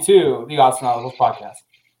listening to the Odds and Audibles podcast.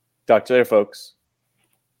 Talk to you, folks.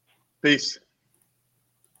 Peace.